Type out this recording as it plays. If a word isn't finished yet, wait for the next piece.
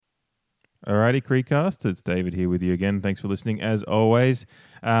Alrighty, Creekcast. It's David here with you again. Thanks for listening, as always.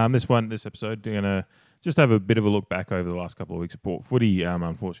 This episode, we're gonna just have a bit of a look back over the last couple of weeks of Port Footy.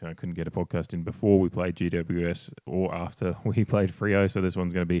 Unfortunately, I couldn't get a podcast in before we played GWS or after we played Freo, so this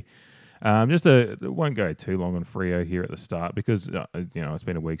one's going to be it won't go too long on Freo here at the start because it's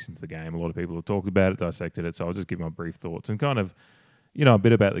been a week since the game. A lot of people have talked about it, dissected it, so I'll just give my brief thoughts and kind of a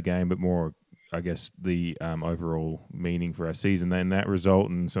bit about the game, but more, I guess, the overall meaning for our season, then that result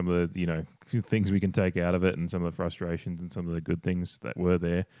and some of the, things we can take out of it and some of the frustrations and some of the good things that were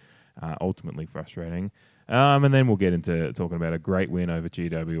there, ultimately frustrating. And then we'll get into talking about a great win over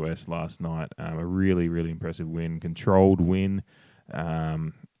GWS last night, a really, really impressive win, controlled win,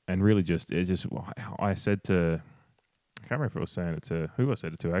 and really I said to, I can't remember if I was saying it to, who I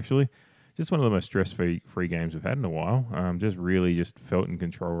said it to actually, just one of the most stress-free games we've had in a while. Just felt in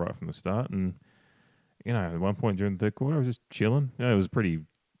control right from the start. And, at one point during the third quarter, I was just chilling. It was pretty,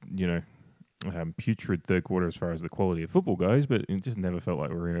 putrid third quarter as far as the quality of football goes, but it just never felt like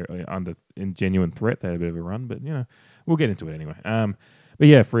we were in genuine threat. They had a bit of a run, but, we'll get into it anyway. But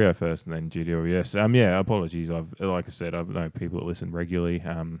yeah, Freo first and then GWS. Apologies. Like I said, I've known people that listen regularly.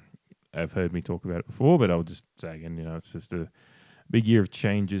 Have heard me talk about it before, but I'll just say again, it's just a big year of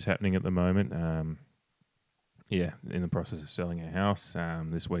changes happening at the moment. In the process of selling our house.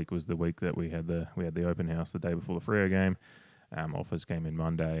 This week was the week that we had the open house the day before the Freo game. Offers came in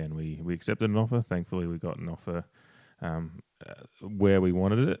Monday, and we accepted an offer. Thankfully, we got an offer where we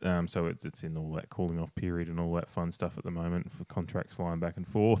wanted it. So it's in all that cooling off period and all that fun stuff at the moment for contracts flying back and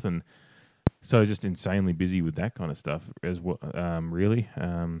forth, and so just insanely busy with that kind of stuff as well. Really.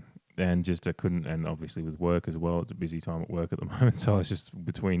 And just I couldn't, and obviously with work as well, it's a busy time at work at the moment. So I was just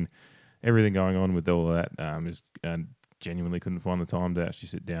between everything going on with all of that, genuinely couldn't find the time to actually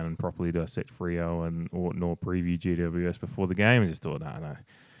sit down and properly dissect Freo nor preview GWS before the game. I just thought, no,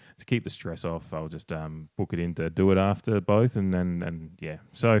 to keep the stress off, I'll just book it in to do it after both,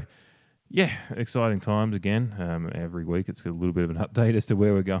 So yeah, exciting times again. Every week it's a little bit of an update as to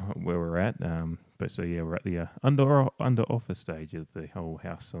where we're going, where we're at. We're at the under offer stage of the whole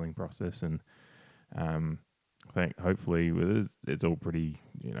house selling process, and I think hopefully it's all pretty,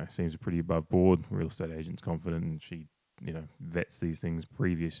 seems pretty above board. Real estate agent's confident, and she, vets these things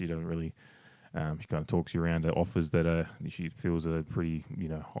previous. She doesn't really, she kind of talks you around to offers that she feels are pretty,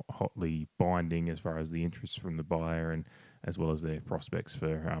 hotly binding as far as the interest from the buyer and as well as their prospects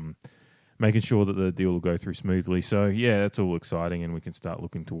for making sure that the deal will go through smoothly. So yeah, that's all exciting, and we can start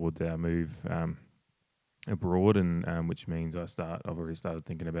looking towards our move abroad, and which means I've already started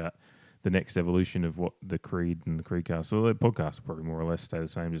thinking about the next evolution of what the Creed and the Creedcast. So the podcast will probably more or less stay the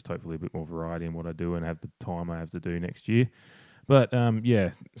same, just hopefully a bit more variety in what I do and have the time I have to do next year. But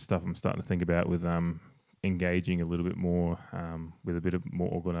stuff I'm starting to think about with engaging a little bit more with a bit of more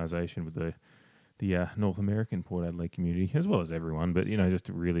organisation with the North American Port Adelaide community, as well as everyone, but just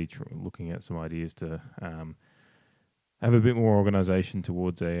really looking at some ideas to have a bit more organisation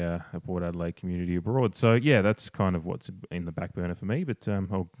towards a Port Adelaide community abroad. So yeah, that's kind of what's in the back burner for me, but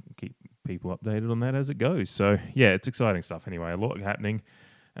I'll keep people updated on that as it goes. So yeah, it's exciting stuff anyway. A lot happening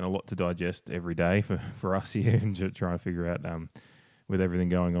and a lot to digest every day for us here and trying to figure out with everything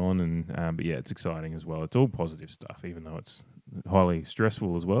going on. And but yeah, it's exciting as well. It's all positive stuff, even though it's highly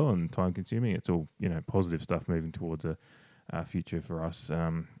stressful as well and time consuming. It's all positive stuff moving towards a future for us,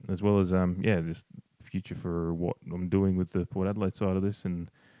 as well as this future for what I'm doing with the Port Adelaide side of this and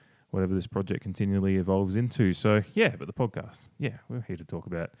whatever this project continually evolves into. So yeah, but the podcast, we're here to talk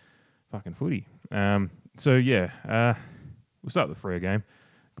about fucking footy. We'll start with the Freo game.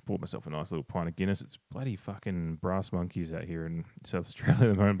 I bought myself a nice little pint of Guinness. It's bloody fucking brass monkeys out here in South Australia at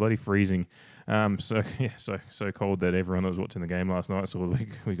the moment, bloody freezing. So cold that everyone that was watching the game last night saw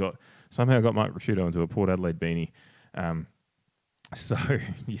we somehow got Mike Prosciutto into a Port Adelaide beanie.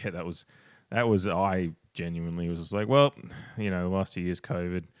 I genuinely was just like, well, the last 2 years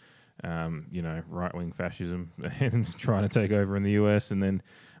COVID, right-wing fascism and trying to take over in the US, and then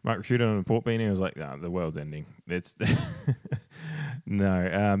Mike Prosciutto on a port beanie. I was like, the world's ending. It's no,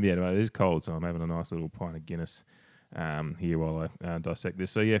 it is cold, so I'm having a nice little pint of Guinness here while I dissect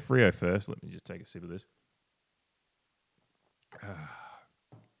this. So yeah, Freo first. Let me just take a sip of this.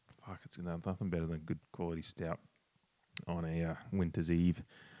 It's nothing better than good quality stout on a winter's eve.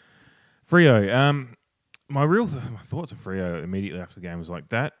 Freo. My thoughts of Freo immediately after the game was like,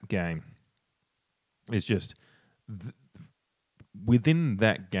 that game is just within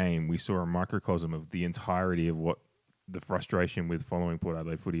that game we saw a microcosm of the entirety of what the frustration with following Port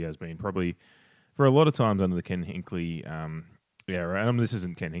Adelaide footy has been. Probably for a lot of times under the Ken Hinkley era. This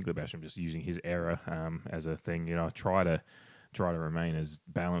isn't Ken Hinkley bash. I'm just using his era as a thing. I try to try to remain as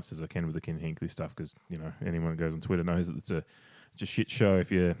balanced as I can with the Ken Hinkley stuff, because anyone that goes on Twitter knows that it's a shit show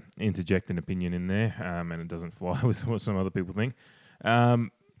if you interject an opinion in there, and it doesn't fly with what some other people think.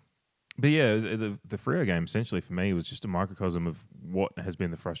 But yeah, the Freo game essentially for me was just a microcosm of what has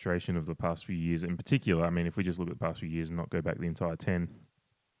been the frustration of the past few years. In particular, I mean, if we just look at the past few years and not go back the entire 10,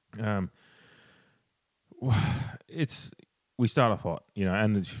 we start off hot,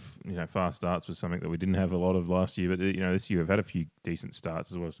 and fast starts was something that we didn't have a lot of last year. But this year we've had a few decent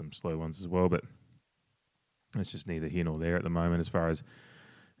starts as well as some slow ones as well. But it's just neither here nor there at the moment as far as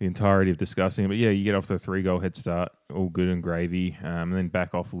the entirety of discussing it. But yeah, you get off to a 3-goal head start, all good and gravy, and then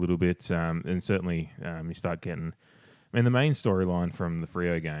back off a little bit, and certainly you start getting. I mean, the main storyline from the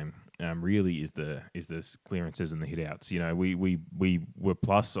Freo game really is the clearances and the hit outs. We were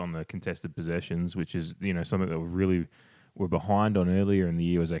plus on the contested possessions, which is something that we really were behind on earlier in the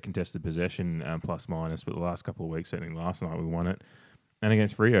year, was a contested possession plus minus. But the last couple of weeks, certainly last night, we won it. And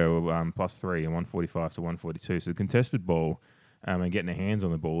against Freo, +3 and 145 to 142. So the contested ball and getting our hands on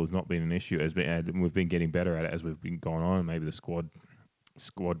the ball has not been an issue. We've been getting better at it as we've been going on. And maybe the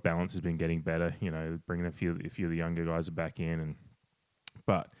squad balance has been getting better. Bringing a few of the younger guys back in,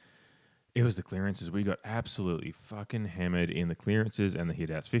 but it was the clearances. We got absolutely fucking hammered in the clearances and the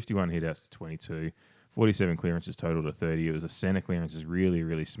hit outs. 51 hit outs to 22. 47 clearances total to 30. It was the centre clearances really,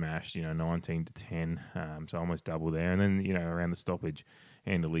 really smashed, 19 to 10, so almost double there. And then, around the stoppage,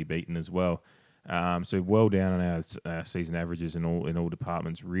 handily beaten as well. So well down on our season averages in all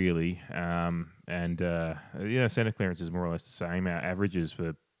departments, really. Centre clearance is more or less the same. Our averages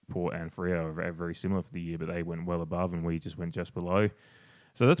for Port and Freo are very similar for the year, but they went well above and we just went just below.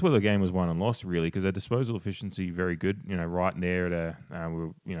 So that's where the game was won and lost, really, because our disposal efficiency very good. Right there at we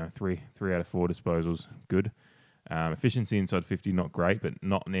were 3 out of 4 disposals, good. Efficiency inside 50, not great, but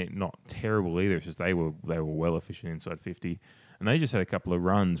not terrible either. It's just they were well efficient inside 50, and they just had a couple of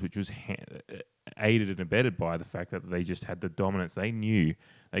runs, which was aided and abetted by the fact that they just had the dominance. They knew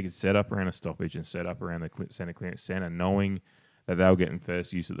they could set up around a stoppage and set up around the centre clearance centre, knowing that they were getting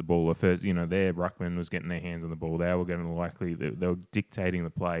first use at the ball. Or first, their ruckman was getting their hands on the ball. They were they were dictating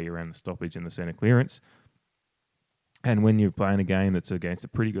the play around the stoppage and the centre clearance. And when you're playing a game that's against a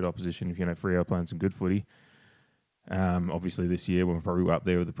pretty good opposition, Freo playing some good footy, obviously this year we're probably up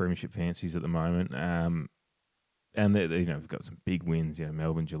there with the premiership fancies at the moment. And we've got some big wins,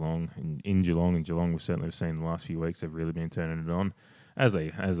 Melbourne, Geelong, in Geelong, and Geelong we've certainly seen the last few weeks. They've really been turning it on, as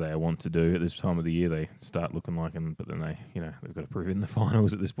they want to do at this time of the year. They start looking like them, but then they've got to prove it in the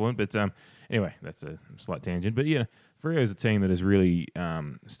finals at this point. But anyway, that's a slight tangent. But Freo is a team that has really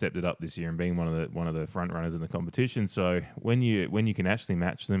stepped it up this year and being one of the front runners in the competition. So when you can actually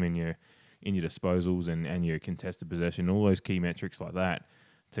match them in your disposals and your contested possession, all those key metrics like that,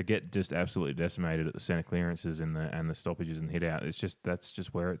 to get just absolutely decimated at the centre clearances and the stoppages and hit out, that's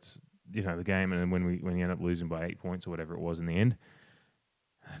just where it's the game. And then when you end up losing by 8 points or whatever it was in the end,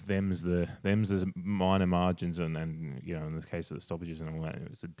 them's the minor margins and in the case of the stoppages and all that,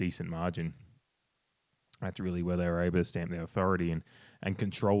 it's a decent margin. That's really where they were able to stamp their authority and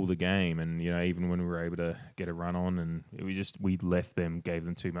control the game. And even when we were able to get a run on, and we left them, gave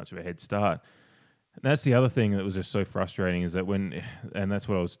them too much of a head start. And that's the other thing that was just so frustrating, is that and that's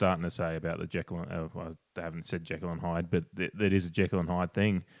what I was starting to say about the Jekyll I haven't said Jekyll and Hyde, but that is a Jekyll and Hyde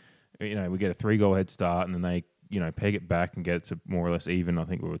thing. We get a 3-goal head start and then they, peg it back and get it to more or less even. I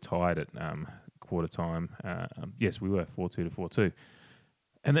think we were tied at quarter time. Yes, we were 4-2 to 4-2.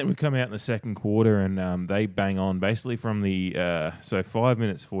 And then we come out in the second quarter and they bang on basically from the 5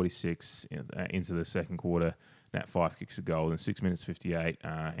 minutes 46 into the second quarter. Nat Fyfe kicks a goal. Then 6 minutes 58,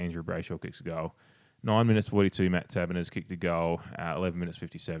 Andrew Brayshaw kicks a goal. 9 minutes 42, Matt Taberner's kicked a goal. 11 minutes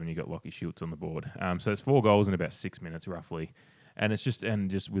 57, you got Lockie Schultz on the board. So it's 4 goals in about 6 minutes roughly. And it's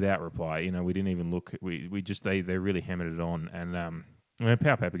just without reply. We didn't even look. They really hammered it on. And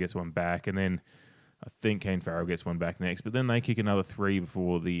Power Pepper gets one back, and then I think Kane Farrell gets one back next. But then they kick another 3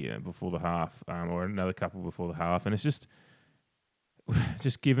 before the half, or another couple before the half, and it's just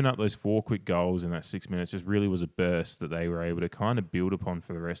giving up those 4 quick goals in that 6 minutes just really was a burst that they were able to kind of build upon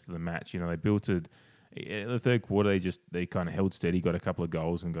for the rest of the match. They built it. In the third quarter, they kind of held steady, got a couple of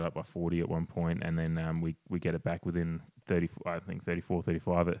goals and got up by 40 at one point, and then we get it back within 34,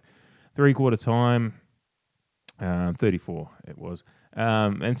 35 at 3/4 time. 34 it was.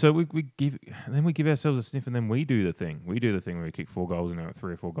 And so we give ourselves a sniff, and then we do the thing. We do the thing where we kick 4 goals and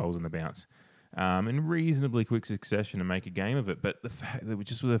 3 or 4 goals in the bounce. In reasonably quick succession and make a game of it. But the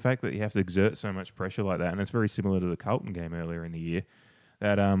fact that you have to exert so much pressure like that, and it's very similar to the Carlton game earlier in the year,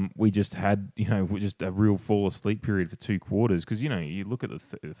 that we just had, just a real fall asleep period for 2 quarters. Because, you look at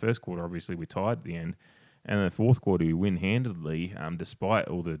the first quarter, obviously we tied at the end, And in the fourth quarter, we win handedly, despite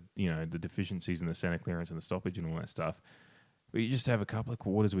all the the deficiencies in the centre clearance and the stoppage and all that stuff. But you just have a couple of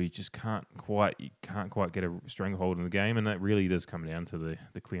quarters where you just can't quite get a stranglehold in the game, and that really does come down to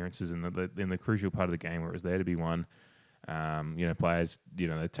the clearances in the crucial part of the game where it was there to be won. Players,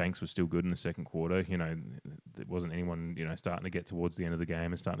 their tanks were still good in the second quarter. There wasn't anyone, starting to get towards the end of the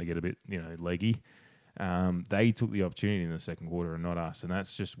game and starting to get a bit, leggy. They took the opportunity in the second quarter and not us. And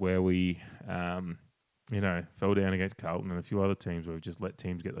that's just where we, fell down against Carlton and a few other teams where we've just let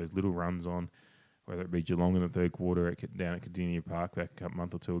teams get those little runs on, whether it be Geelong in the third quarter, down at Cardinia Park back a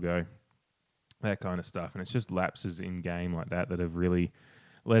month or two ago, that kind of stuff. And it's just lapses in game like that have really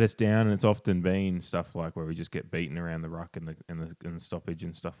let us down, and it's often been stuff like where we just get beaten around the ruck and the stoppage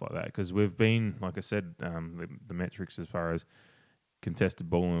and stuff like that. Because we've been, like I said, the metrics as far as contested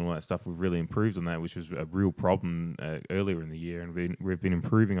ball and all that stuff, we've really improved on that, which was a real problem earlier in the year, and we've been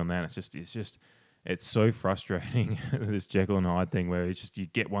improving on that. It's so frustrating this Jekyll and Hyde thing where it's just you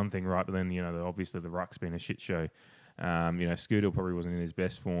get one thing right, but then obviously the ruck's been a shit show. Scooter probably wasn't in his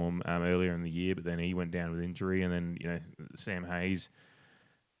best form earlier in the year, but then he went down with injury, and then Sam Hayes.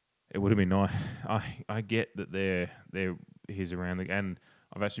 It would have been nice. I get that he's around, and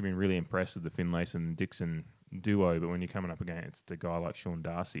I've actually been really impressed with the Finlayson and Dixon duo. But when you're coming up against a guy like Sean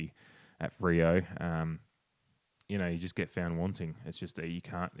Darcy at Freo, you just get found wanting. It's just that you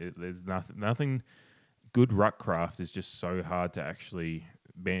can't. There's nothing. Good ruck craft is just so hard to actually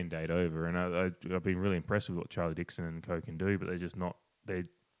band-aid over. And I've been really impressed with what Charlie Dixon and co can do, but they're just not.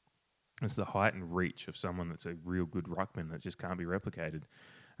 It's the height and reach of someone that's a real good ruckman that just can't be replicated.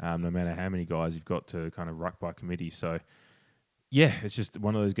 No matter how many guys you've got to kind of ruck by committee. So, yeah, it's just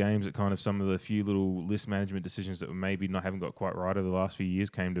one of those games that kind of some of the few little list management decisions that maybe haven't got quite right over the last few years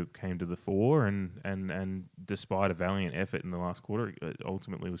came to the fore, and despite a valiant effort in the last quarter, it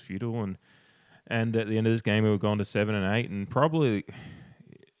ultimately was futile. And at the end of this game, we were gone to 7 and 8, and probably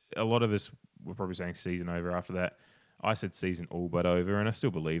a lot of us were probably saying season over after that. I said season all but over, and I still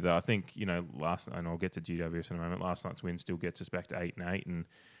believe that. I think, and I'll get to GWS in a moment, last night's win still gets us back to 8 and 8, and,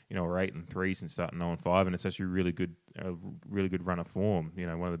 we're 8 and 3 since starting 0 and 5, and it's actually a really good run of form.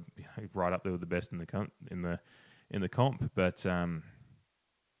 One of the, right up there with the best in the comp. But,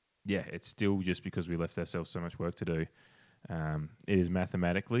 it's still just because we left ourselves so much work to do. It is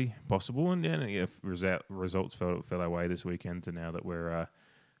mathematically possible, and if results fell our way this weekend to now that we're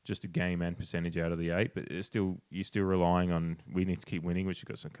just a game and percentage out of the 8, but you're still relying on, we need to keep winning, which we've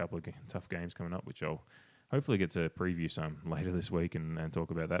got some couple of tough games coming up, which I'll hopefully get to preview some later this week and talk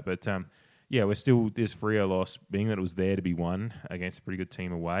about that. But we're still, this Freo loss, being that it was there to be won against a pretty good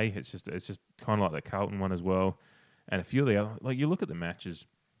team away, it's just kind of like the Carlton one as well, and a few of the other, like you look at the matches,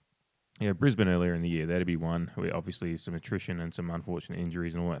 Brisbane earlier in the year, there to be won, obviously some attrition and some unfortunate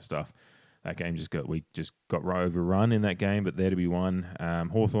injuries and all that stuff. That game we just got overrun in that game, but there to be won.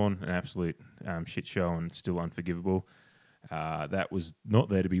 Hawthorn, an absolute shit show and still unforgivable. That was not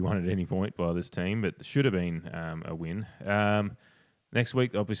there to be won at any point by this team, but should have been a win. Next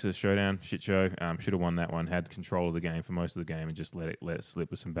week, obviously the showdown, shit show. Should have won that one. Had control of the game for most of the game and just let it slip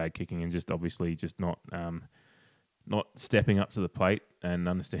with some bad kicking and just obviously just not stepping up to the plate and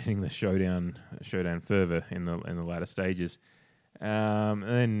understanding the showdown further in the latter stages. And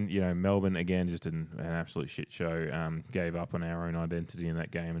then, Melbourne, again, just an absolute shit show. Gave up on our own identity in that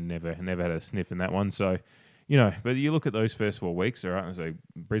game and never had a sniff in that one. So, but you look at those first 4 weeks, all right, so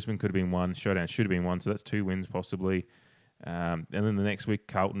Brisbane could have been won, showdown should have been won, so that's 2 wins possibly. And then the next week,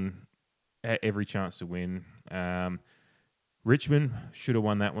 Carlton, every chance to win. Richmond should have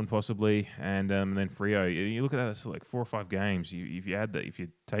won that one possibly, and then Freo. You look at that, it's like 4 or 5 games. If you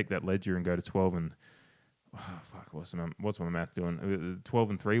take that ledger and go to 12 and what's my math doing? 12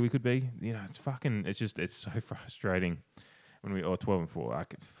 and 3 we could be. It's so frustrating when 12 and 4.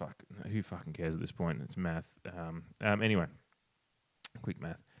 Who fucking cares at this point? It's math. Anyway, quick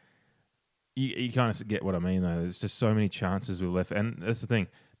math. You kind of get what I mean though. There's just so many chances we've left, and that's the thing.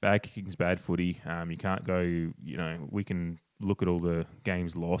 Bad kicking's bad footy. You can't go. We can look at all the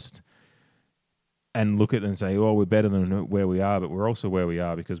games lost and look at it and say, "Oh, we're better than where we are," but we're also where we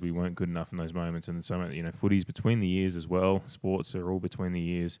are because we weren't good enough in those moments. And so, footy's between the years as well. Sports are all between the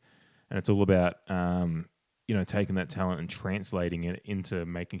years, and it's all about taking that talent and translating it into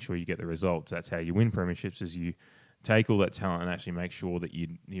making sure you get the results. That's how you win premierships. Is you take all that talent and actually make sure that you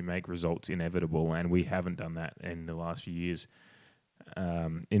make results inevitable. And we haven't done that in the last few years.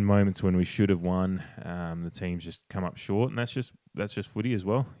 In moments when we should have won, the teams just come up short, and that's just footy as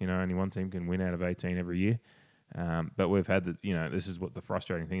well. Only one team can win out of 18 every year. But we've had this is what the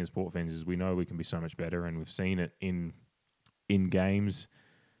frustrating thing as Port fans is. We know we can be so much better, and we've seen it in games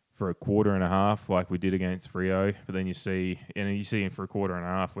for a quarter and a half like we did against Freo, but then you see for a quarter and a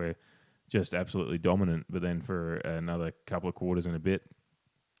half we're just absolutely dominant, but then for another couple of quarters and a bit,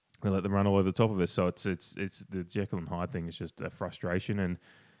 we let them run all over the top of us. So it's the Jekyll and Hyde thing is just a frustration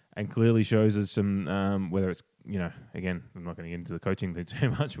and clearly shows us some whether it's, again, I'm not going to get into the coaching thing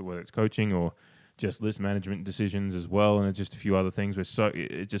too much, but whether it's coaching or just list management decisions as well, and just a few other things.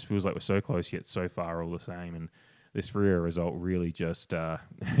 It just feels like we're so close yet so far all the same. And this Freo result really just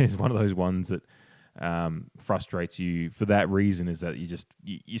is one of those ones that frustrates you for that reason, is that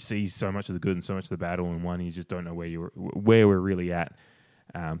you see so much of the good and so much of the bad all in one, and you just don't know where we're really at.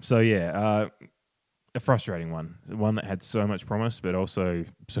 A frustrating one that had so much promise, but also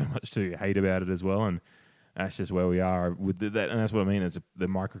so much to hate about it as well. And that's just where we are with that, and that's what I mean as the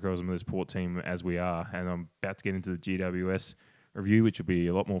microcosm of this Port team as we are. And I'm about to get into the GWS review, which will be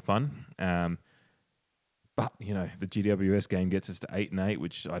a lot more fun. But the GWS game gets us to 8-8,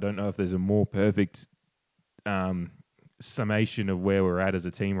 which I don't know if there's a more perfect summation of where we're at as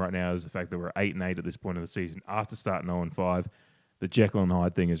a team right now, is the fact that we're 8-8 at this point of the season after starting 0-5. The Jekyll and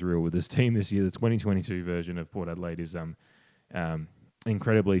Hyde thing is real with this team this year. The 2022 version of Port Adelaide is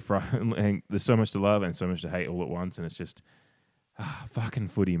incredibly there's so much to love and so much to hate all at once, and it's just fucking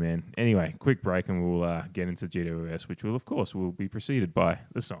footy, man. Anyway, quick break and we'll get into GWS, which will, of course, be preceded by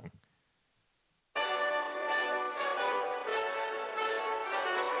the song.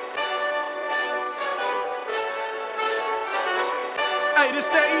 Hey, this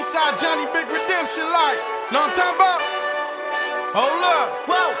that Eastside Johnny Big Redemption like. Know what I'm talking about? Hold up.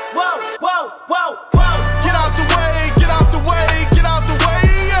 Whoa, whoa, whoa, whoa, whoa. Get out the way, get out the way, get out the way,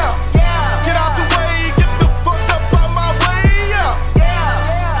 yeah. Yeah. Get out the way, get the fuck up out my way, yeah. Yeah.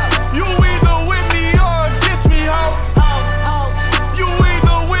 Yeah. You either with me or against me, ho. You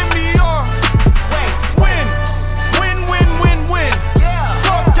either with me or win. Yeah.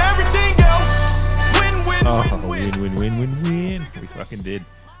 Fuck everything else. Win. We fucking did.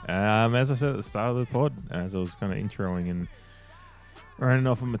 As I said at the start of the pod, as I was kind of introing and running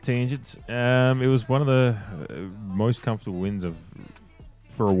off on my tangents, it was one of the most comfortable wins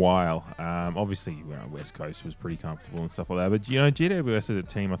for a while. Obviously, West Coast was pretty comfortable and stuff like that. But GWS as a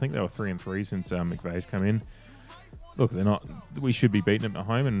team, I think they were 3-3 since McVeigh's come in. Look, they're not. We should be beating them at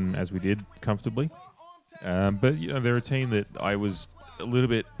home, and as we did comfortably. But they're a team that I was a little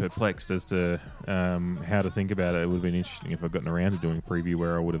bit perplexed as to how to think about it. It would have been interesting if I'd gotten around to doing a preview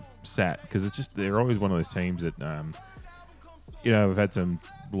where I would have sat, because it's just they're always one of those teams that we've had some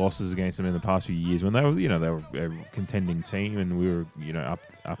losses against them in the past few years when they were a contending team, and we were up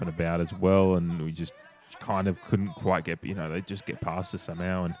and about as well, and we just kind of couldn't quite get they just get past us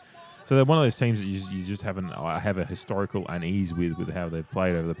somehow. And so they're one of those teams that you just have a historical unease with how they've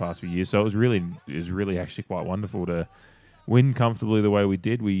played over the past few years. So it was really actually quite wonderful to win comfortably the way we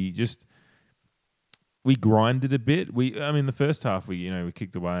did. We grinded a bit. The first half we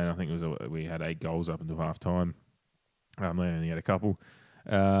kicked away, and I think we had 8 goals up until half time. They only had a couple.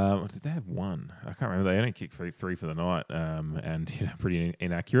 Did they have one? I can't remember. They only kicked three for the night, and pretty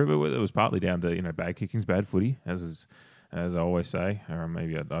inaccurate. But it was partly down to bad kickings, bad footy, as I always say. Or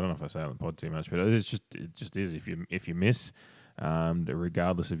maybe I don't know if I say it on the pod too much, but it just is. If you miss,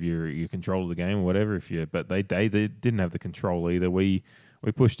 regardless of your control of the game or whatever, but they didn't have the control either. We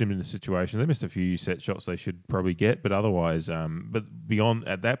pushed them into situations. They missed a few set shots they should probably get, but otherwise, but beyond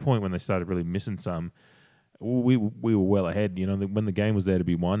at that point when they started really missing some. We were well ahead. When the game was there to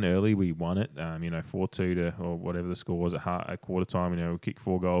be won early, we won it. 4-2 or whatever the score was at quarter time. We kicked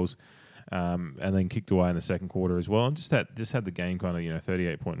 4 goals, and then kicked away in the second quarter as well, and just had the game kind of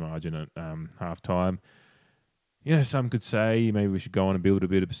 38-point margin at half time. Some could say maybe we should go on and build a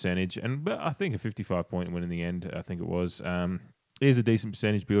bit of percentage, but I think a 55-point win in the end, I think it was, is a decent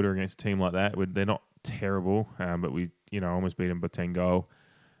percentage builder against a team like that. They're not terrible, but we almost beat them by 10 goal.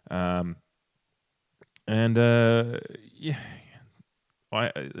 There's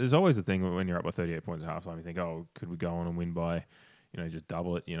always a thing when you're up by 38 points at halftime, you think, oh, could we go on and win by, just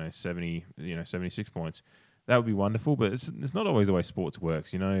double it, 76 points. That would be wonderful, but it's not always the way sports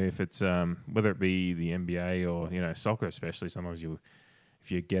works. If it's whether it be the NBA or soccer, especially, sometimes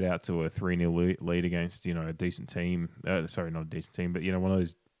if you get out to a 3-0 lead against a decent team, sorry, not a decent team, but one of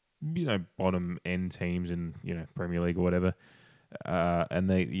those bottom end teams in Premier League or whatever. And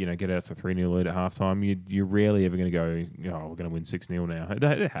they, get out to 3-0 lead at halftime, you're rarely ever going to go, we're going to win 6-0 now.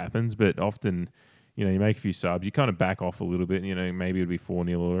 It happens, but often, you make a few subs, you kind of back off a little bit. Maybe it'd be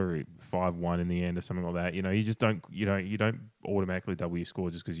 4-0 or 5-1 in the end or something like that. You just don't, you don't automatically double your score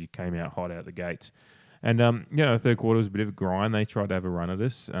just because you came out hot out the gates. And the third quarter was a bit of a grind. They tried to have a run at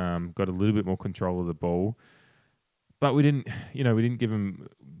us, got a little bit more control of the ball. but we didn't give them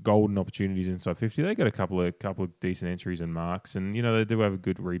golden opportunities inside 50. They got a couple of decent entries and marks, and they do have a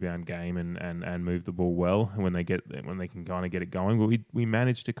good rebound game and move the ball well when they can kind of get it going. But we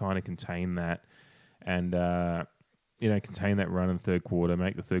managed to kind of contain that and contain that run in the third quarter,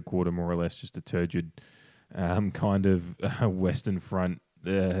 make the third quarter more or less just a turgid kind of Western Front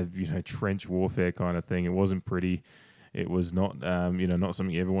trench warfare kind of thing. It wasn't pretty. It was not, not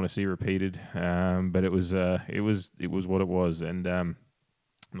something you ever want to see repeated. But it was what it was, and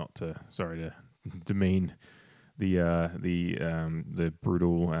sorry to demean the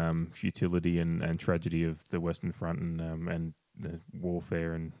brutal futility and tragedy of the Western Front and the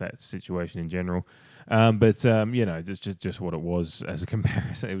warfare and that situation in general. But it's just what it was as a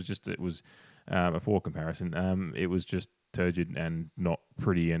comparison. It was a poor comparison. It was just turgid and not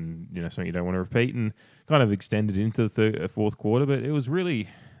pretty, and something you don't want to repeat, and kind of extended into the fourth quarter. But it was really,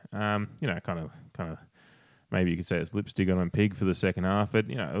 kind of, maybe you could say it's lipstick on a pig for the second half. But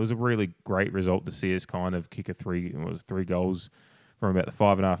it was a really great result to see us kind of kick three goals from about the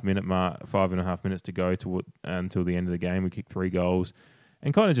 5.5 minute mark, 5.5 minutes to go until the end of the game. We kicked 3 goals.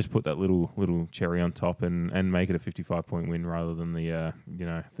 And kind of just put that little cherry on top and make it a 55-point win rather than the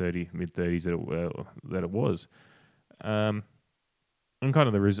mid-30s that it was. And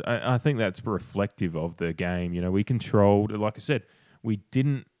kind of I think that's reflective of the game. We controlled, like I said, we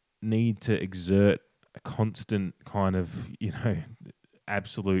didn't need to exert a constant kind of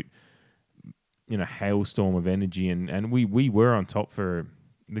absolute hailstorm of energy, and we were on top for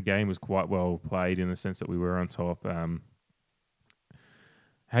the game. Was quite well played in the sense that we were on top.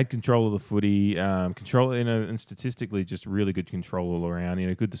 Had control of the footy, and statistically just really good control all around.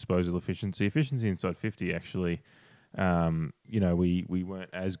 Good disposal efficiency inside 50 actually. We weren't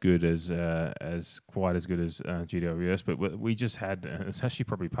as good as GWS, but we just had. It's actually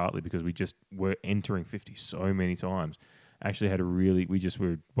probably partly because we just were entering 50 so many times. Actually, we just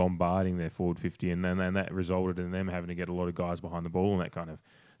were bombarding their forward 50, and then that resulted in them having to get a lot of guys behind the ball, and that kind of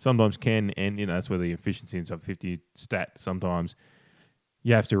sometimes can. And that's where the efficiency inside 50 stat sometimes.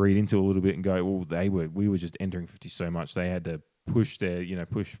 You have to read into a little bit and go, well, we were just entering 50 so much. They had to push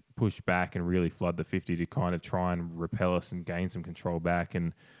push back and really flood the 50 to kind of try and repel us and gain some control back.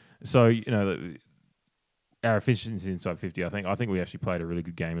 And so, our efficiency inside 50, I think we actually played a really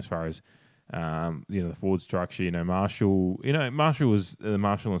good game as far as, the forward structure. Marshall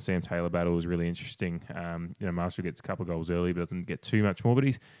and Sam Taylor battle was really interesting. Marshall gets a couple of goals early, but doesn't get too much more. But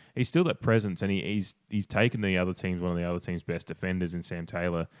he's still that presence, and he's taken one of the other team's best defenders in Sam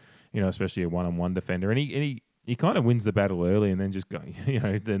Taylor. Especially a one-on-one defender, and he kind of wins the battle early, and then just go.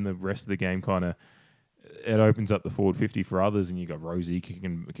 Then the rest of the game kind of it opens up the forward 50 for others, and you got ROZEE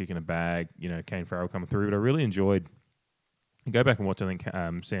kicking a bag. Kane Farrell coming through, but I really enjoyed. You go back and watch, I think,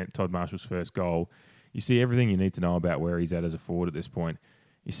 Todd Marshall's first goal. You see everything you need to know about where he's at as a forward at this point.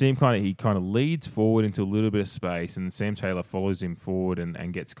 You see him he kind of leads forward into a little bit of space, and Sam Taylor follows him forward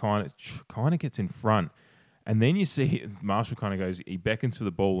and gets kind of gets in front. And then you see Marshall kind of goes, he beckons for the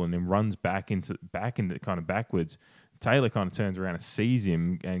ball and then runs back into kind of backwards. Taylor kind of turns around and sees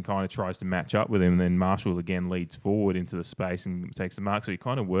him and kind of tries to match up with him. And then Marshall again leads forward into the space and takes the mark. So he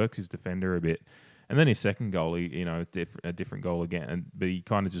kind of works his defender a bit. And then his second goal, a different goal again, but he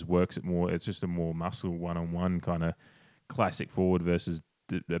kind of just works it more. It's just a more muscle one-on-one kind of classic forward versus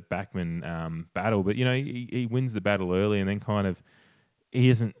the backman battle. But he wins the battle early, and then kind of he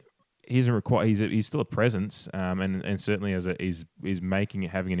isn't required. He's still a presence, and certainly he's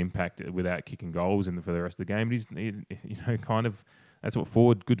having an impact without kicking goals for the rest of the game. But kind of that's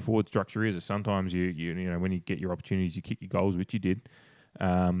what good forward structure is. Sometimes you when you get your opportunities, you kick your goals, which you did.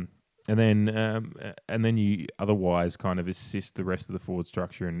 And then you otherwise kind of assist the rest of the forward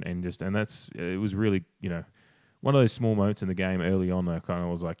structure it was really one of those small moments in the game early on. I kind of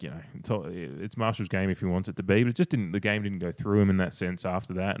was like it's Marshall's game if he wants it to be, but the game didn't go through him in that sense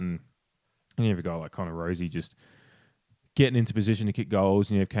after that. And you have a guy like Connor ROZEE just getting into position to kick goals,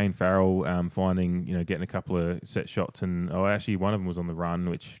 and you have Kane Farrell getting a couple of set shots, and actually one of them was on the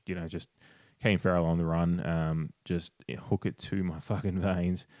run, which just Kane Farrell on the run, just hook it to my fucking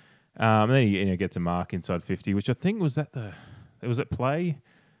veins. And then he gets a mark inside 50, which I think was at play.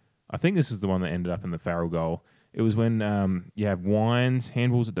 I think this is the one that ended up in the Farrell goal. It was when you have Wines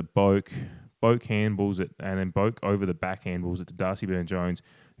handballs it to Boak handballs it, and then Boak over the back handballs it to Darcy Byrne-Jones,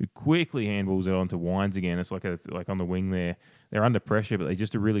 who quickly handballs it onto Wines again. It's like on the wing there. They're under pressure, but they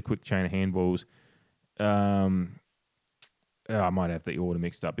just a really quick chain of handballs. I might have the order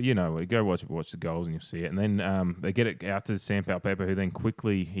mixed up, but go watch the goals and you'll see it. And then they get it out to Sam Palpepper, who then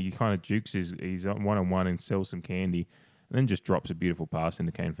quickly, he kind of jukes he's one-on-one and sells some candy, and then just drops a beautiful pass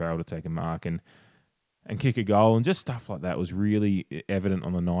into Kane Farrell to take a mark. And and kick a goal, and just stuff like that was really evident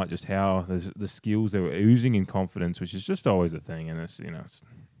on the night. Just how the skills they were oozing in confidence, which is just always a thing. And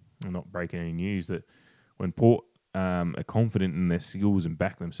I'm not breaking any news that when Port are confident in their skills and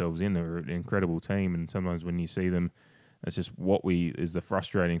back themselves in, they're an incredible team. And sometimes when you see them, that's just is the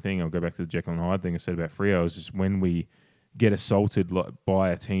frustrating thing. I'll go back to the Jekyll and Hyde thing I said about Freo. Is just when we get assaulted by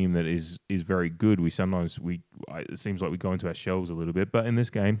a team that is very good, it seems like we go into our shells a little bit. But in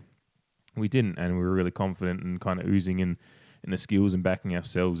this game, we didn't, and we were really confident and kind of oozing in the skills and backing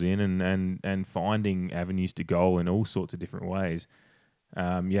ourselves in and finding avenues to goal in all sorts of different ways.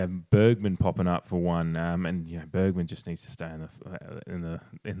 You have Bergman popping up for one, and Bergman just needs to stay in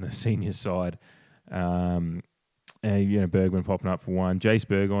the senior side. Bergman popping up for one. Jace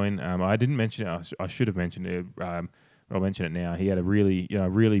Burgoyne, I didn't mention it. I should have mentioned it. But I'll mention it now. He had a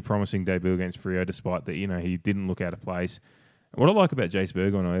really promising debut against Freo, despite that he didn't look out of place. What I like about Jace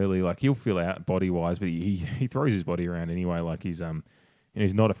Burgoyne early, like he'll fill out body wise, but he throws his body around anyway. Like he's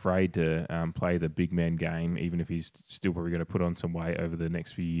not afraid to play the big man game, even if he's still probably going to put on some weight over the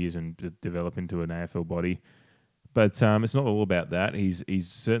next few years and develop into an AFL body. But it's not all about that. He's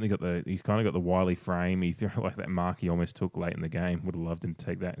certainly got the wily frame. He threw like that mark he almost took late in the game. Would have loved him to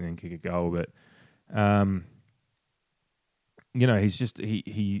take that and then kick a goal, but he's just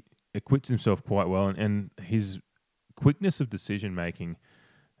he acquits himself quite well, and his quickness of decision making.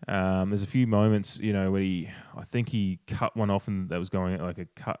 There's a few moments, where I think he cut one off, and that was going like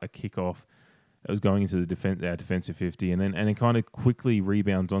a kick off that was going into the our defensive 50, and then kind of quickly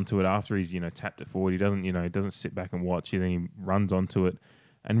rebounds onto it after he's tapped it forward. He doesn't sit back and watch. Then he runs onto it,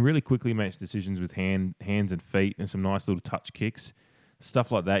 and really quickly makes decisions with hands and feet, and some nice little touch kicks,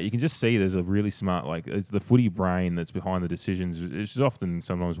 stuff like that. You can just see there's a really smart, it's the footy brain that's behind the decisions. It's often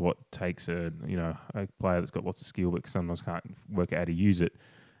sometimes what takes a player that's got lots of skill but sometimes can't work out how to use it.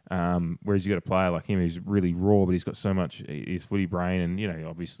 Whereas you got a player like him who's really raw, but he's got so much his footy brain, and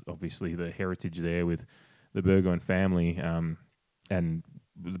obviously the heritage there with the Burgoyne family, and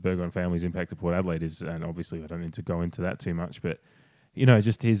the Burgoyne family's impact to Port Adelaide is, and obviously I don't need to go into that too much, but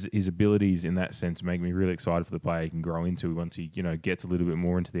just his abilities in that sense make me really excited for the player he can grow into once he gets a little bit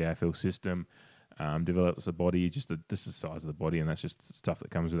more into the AFL system, develops a body, just the size of the body, and that's just stuff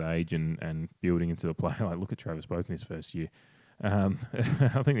that comes with age and building into the player. Like look at Travis Boak in his first year. I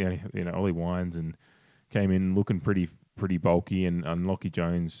think the only Ollie Wines and came in looking pretty bulky, and Lockie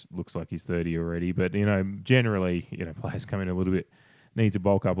Jones looks like he's 30 already. But generally, players come in a little bit, need to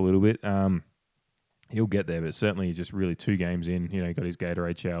bulk up a little bit. He'll get there, but certainly just really 2 games in. Got his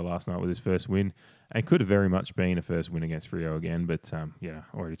Gatorade shower last night with his first win, and could have very much been a first win against Freo again. But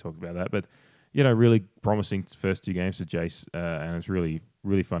already talked about that. But really promising first 2 games for Jace, and it's really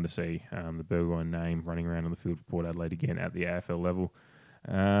fun to see the Burgoyne name running around on the field for Port Adelaide again at the AFL level.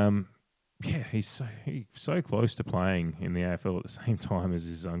 He's so close to playing in the AFL at the same time as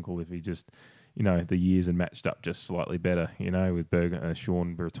his uncle. If he just, the years had matched up just slightly better, with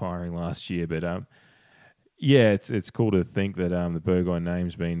Sean retiring last year. But it's cool to think that the Burgoyne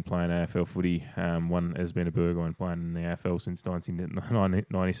name's been playing AFL footy. One has been a Burgoyne playing in the AFL since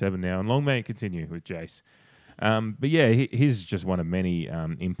 1997 now, and long may it continue with Jace. He's just one of many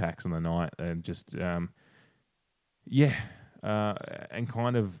impacts on the night, and just and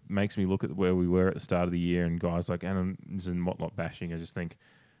kind of makes me look at where we were at the start of the year, and guys like, and this is Motlop bashing. I just think,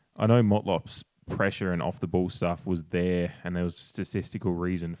 I know Motlop's pressure and off the ball stuff was there, and there was statistical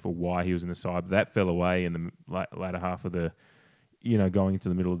reason for why he was in the side, but that fell away in the latter half of the, going into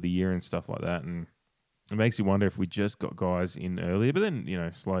the middle of the year and stuff like that, and it makes you wonder if we just got guys in earlier, but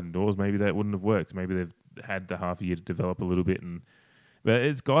then sliding doors, maybe that wouldn't have worked. Maybe they've had the half a year to develop a little bit, but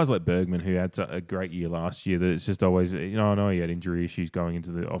it's guys like Bergman who had a great year last year that it's just always, I know he had injury issues going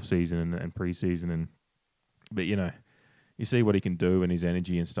into the off season and pre-season, but you see what he can do and his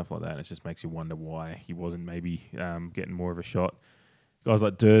energy and stuff like that, and it just makes you wonder why he wasn't maybe getting more of a shot. Guys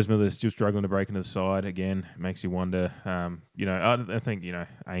like Dersma, they're still struggling to break into the side again. Makes you wonder. I think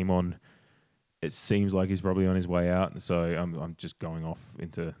Amon, it seems like he's probably on his way out. So I'm just going off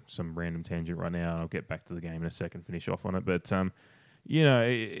into some random tangent right now. I'll get back to the game in a second, finish off on it. But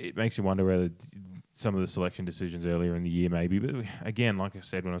it makes you wonder whether some of the selection decisions earlier in the year maybe. But again, like I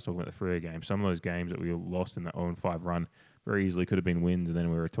said when I was talking about the Freo game, some of those games that we lost in that 0-5 run very easily could have been wins, and then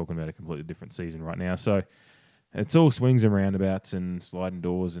we were talking about a completely different season right now. So it's all swings and roundabouts and sliding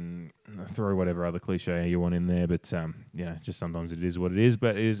doors, and throw whatever other cliche you want in there. But just sometimes it is what it is.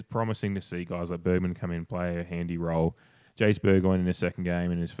 But it is promising to see guys like Bergman come in and play a handy role. Jace Burgoyne in his second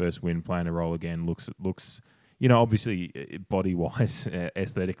game and his first win playing a role again looks obviously body wise,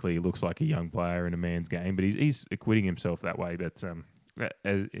 aesthetically, looks like a young player in a man's game. But he's acquitting himself that way. But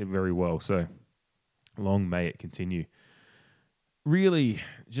very well. So Long may it continue. Really,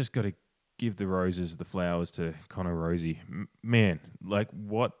 just got to give the roses, the flowers to Connor ROZEE. Man, like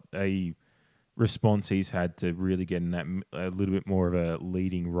what a response he's had to really get in that a little bit more of a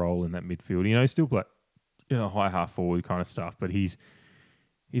leading role in that midfield. You know, he's still play, high half forward kind of stuff, but he's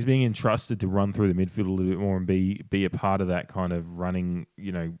being entrusted to run through the midfield a little bit more and be a part of that kind of running,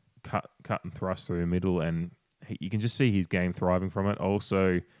 cut and thrust through the middle, and you can just see his game thriving from it.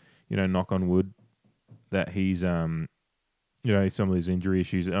 Also, knock on wood that he's some of his injury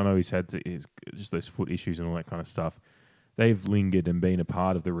issues. I know he's had just those foot issues and all that kind of stuff. They've lingered and been a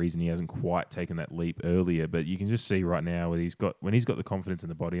part of the reason he hasn't quite taken that leap earlier. But you can just see right now when he's got the confidence in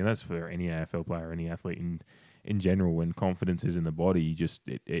the body, and that's for any AFL player, any athlete in general. When confidence is in the body,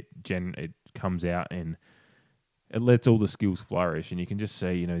 it comes out and it lets all the skills flourish. And you can just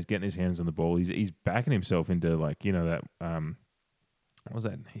see, he's getting his hands on the ball. He's backing himself into that what was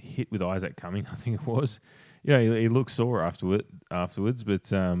that hit with Isaac Cumming? I think it was. He looked sore afterwards,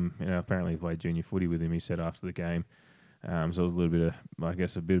 but apparently he played junior footy with him. He said after the game. So it was a little bit of, I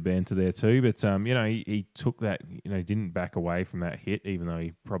guess, a bit of banter there too. But, he took that, didn't back away from that hit, even though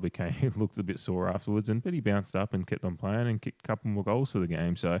he probably looked a bit sore afterwards. But he bounced up and kept on playing and kicked a couple more goals for the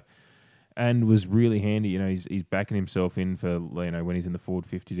game. So, and was really handy. He's backing himself in for, when he's in the forward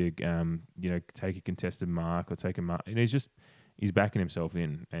 50 to, take a contested mark or take a mark. He's backing himself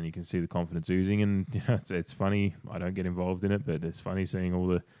in, and you can see the confidence oozing. And it's funny. I don't get involved in it, but it's funny seeing all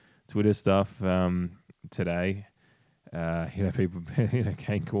the Twitter stuff today. People,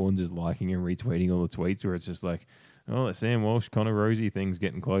 Kane Corns is liking and retweeting all the tweets where it's just like, oh, that Sam Walsh, Connor ROZEE thing's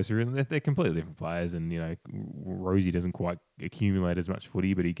getting closer, and they're completely different players. And ROZEE doesn't quite accumulate as much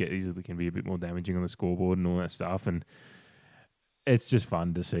footy, but he easily can be a bit more damaging on the scoreboard and all that stuff. And it's just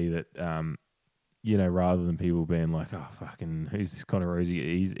fun to see that, rather than people being like, oh, fucking, who's this Connor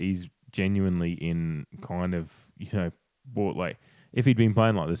ROZEE? He's genuinely in kind of, bought like. If he'd been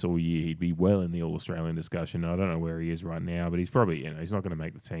playing like this all year, he'd be well in the All-Australian discussion. I don't know where he is right now, but he's probably, he's not going to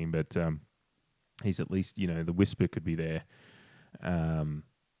make the team, but he's at least, the whisper could be there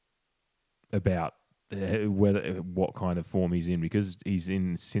about what kind of form he's in, because he's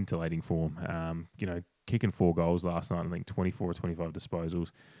in scintillating form. Kicking 4 goals last night, I think 24 or 25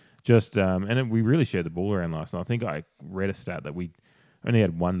 disposals. And we really shared the ball around last night. I think I read a stat that we only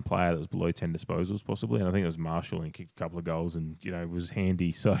had one player that was below 10 disposals possibly, and I think it was Marshall, and he kicked a couple of goals and, was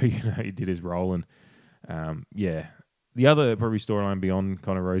handy. So, he did his role. And, the other probably storyline beyond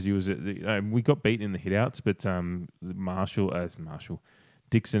Connor ROZEE was that we got beaten in the hitouts, but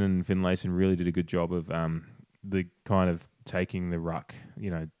Dixon and Finlayson really did a good job of the kind of taking the ruck,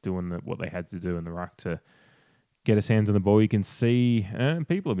 doing what they had to do in the ruck to get his hands on the ball. You can see,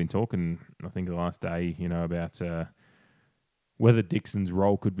 people have been talking, I think the last day, about whether Dixon's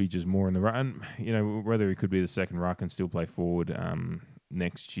role could be just more in the run, whether he could be the second ruck and still play forward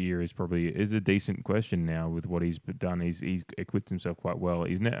next year is a decent question now with what he's done. He's equipped himself quite well.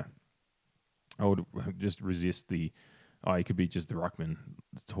 He's now, I would just resist he could be just the ruckman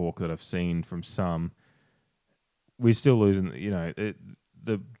talk that I've seen from some. We're still losing,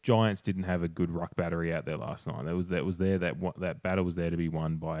 the Giants didn't have a good ruck battery out there last night. That battle was there to be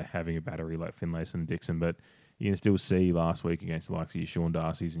won by having a battery like Finlayson and Dixon, but you can still see last week against the likes of your Sean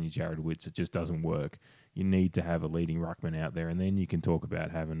Darcy's and your Jared Witts, it just doesn't work. You need to have a leading ruckman out there, and then you can talk about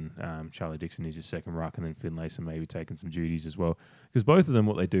having Charlie Dixon as your second ruck, and then Finlayson maybe taking some duties as well. Because both of them,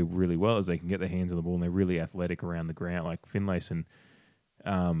 what they do really well is they can get their hands on the ball, and they're really athletic around the ground. Like Finlayson,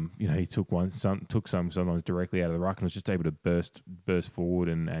 he took some sometimes directly out of the ruck and was just able to burst forward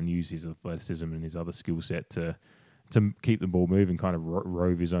and use his athleticism and his other skill set to keep the ball moving, kind of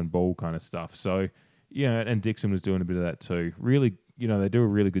rove his own ball kind of stuff. So, and Dixon was doing a bit of that too. Really, they do a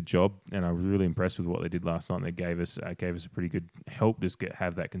really good job, and I was really impressed with what they did last night. They gave us a pretty good help to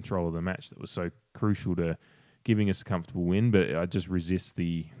have that control of the match that was so crucial to giving us a comfortable win. But I just resist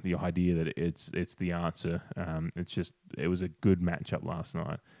the idea that it's the answer. It was a good matchup last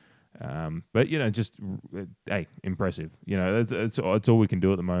night. But impressive. It's all we can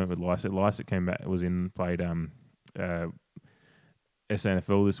do at the moment with Lysett. Lysett came back, played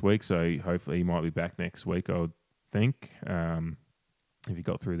SNFL this week, so hopefully he might be back next week, I would think, if he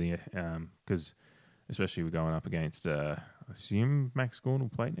got through because especially we're going up against, I assume Max Gawn will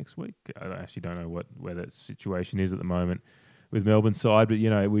play next week. I actually don't know where that situation is at the moment with Melbourne's side, but,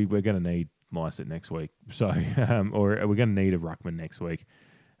 we're going to need Lysett next week, so or we're going to need a ruckman next week,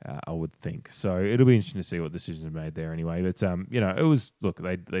 I would think. So it'll be interesting to see what decisions are made there anyway. But, it was, look,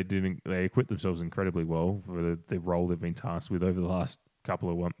 they equipped themselves incredibly well for the role they've been tasked with over the last couple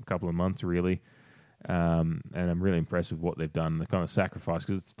of months, really. And I'm really impressed with what they've done. The kind of sacrifice,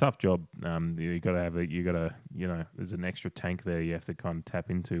 because it's a tough job. There's an extra tank there you have to kind of tap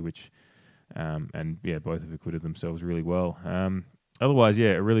into, which, both have acquitted themselves really well. Otherwise,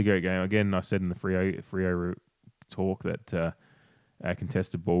 a really great game. Again, I said in the Freo talk that our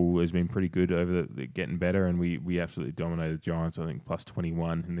contested ball has been pretty good over the getting better, and we absolutely dominated the Giants. I think plus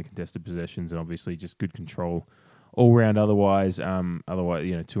 21 in the contested possessions, and obviously just good control all round. Otherwise,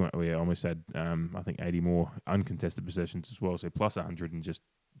 we almost had I think 80 more uncontested possessions as well. So plus 100 in just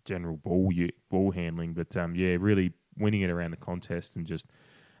general ball handling. But really winning it around the contest and just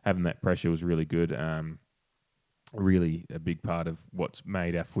having that pressure was really good. Really a big part of what's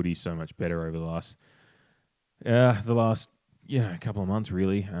made our footy so much better over the last couple of months,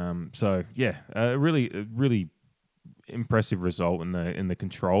 really. Really impressive result in the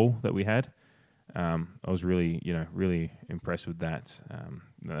control that we had. I was really impressed with that.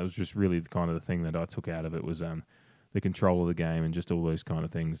 That was just really the thing that I took out of it was the control of the game and just all those kind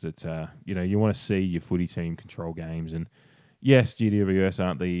of things that you want to see your footy team control games. And yes, GWS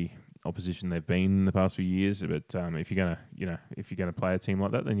aren't the opposition they've been in the past few years, but if you're gonna play a team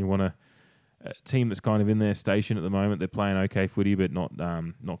like that, then you want a team that's kind of in their station at the moment. They're playing okay footy, but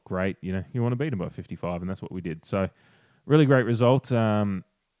not great. You want to beat them by 55, and that's what we did. So really great result. It's going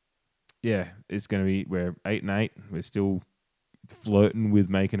to be, we're 8-8. We're still flirting with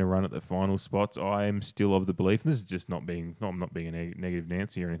making a run at the final spots. I am still of the belief, and this is just I'm not being a negative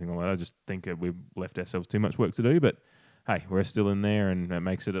Nancy or anything like that. I just think that we've left ourselves too much work to do, but hey, we're still in there, and that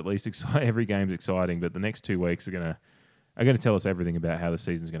makes it at least exciting. Every game's exciting, but the next 2 weeks are going to tell us everything about how the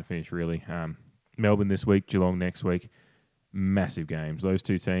season's going to finish, really. Melbourne this week, Geelong next week. Massive games. Those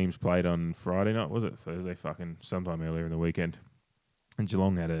two teams played on Friday night, was it? Thursday, sometime earlier in the weekend. And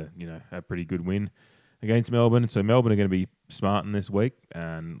Geelong had a pretty good win against Melbourne. So Melbourne are going to be smarting this week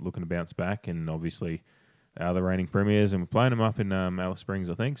and looking to bounce back. And obviously, the reigning premiers, and we're playing them up in Alice Springs,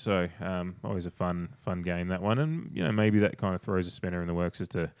 I think. So always a fun game, that one. And maybe that kind of throws a spanner in the works as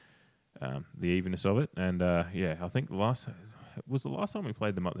to the evenness of it. And I think the last time we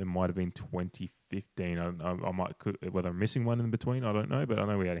played them up, there might have been 2015. Whether I'm missing one in between, I don't know. But I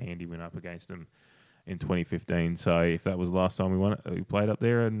know we had a handy win up against them in 2015. So if that was the last time we played up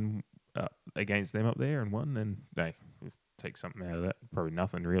there and against them up there and won, then we'll take something out of that. Probably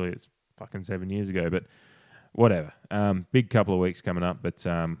nothing, really. It's fucking 7 years ago, but whatever. Big couple of weeks coming up, but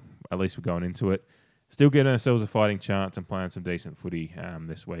at least we're going into it. Still getting ourselves a fighting chance and playing some decent footy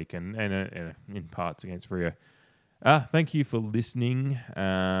this week and in parts against Freo. Thank you for listening.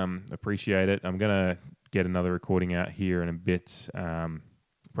 Appreciate it. I'm going to get another recording out here in a bit.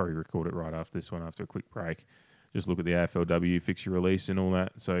 Probably record it right after this one, after a quick break. Just look at the AFLW fixture release and all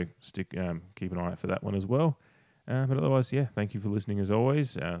that. So keep an eye out for that one as well. But otherwise, thank you for listening as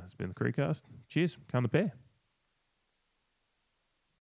always. It's been the Crewcast. Cheers. Come the pair.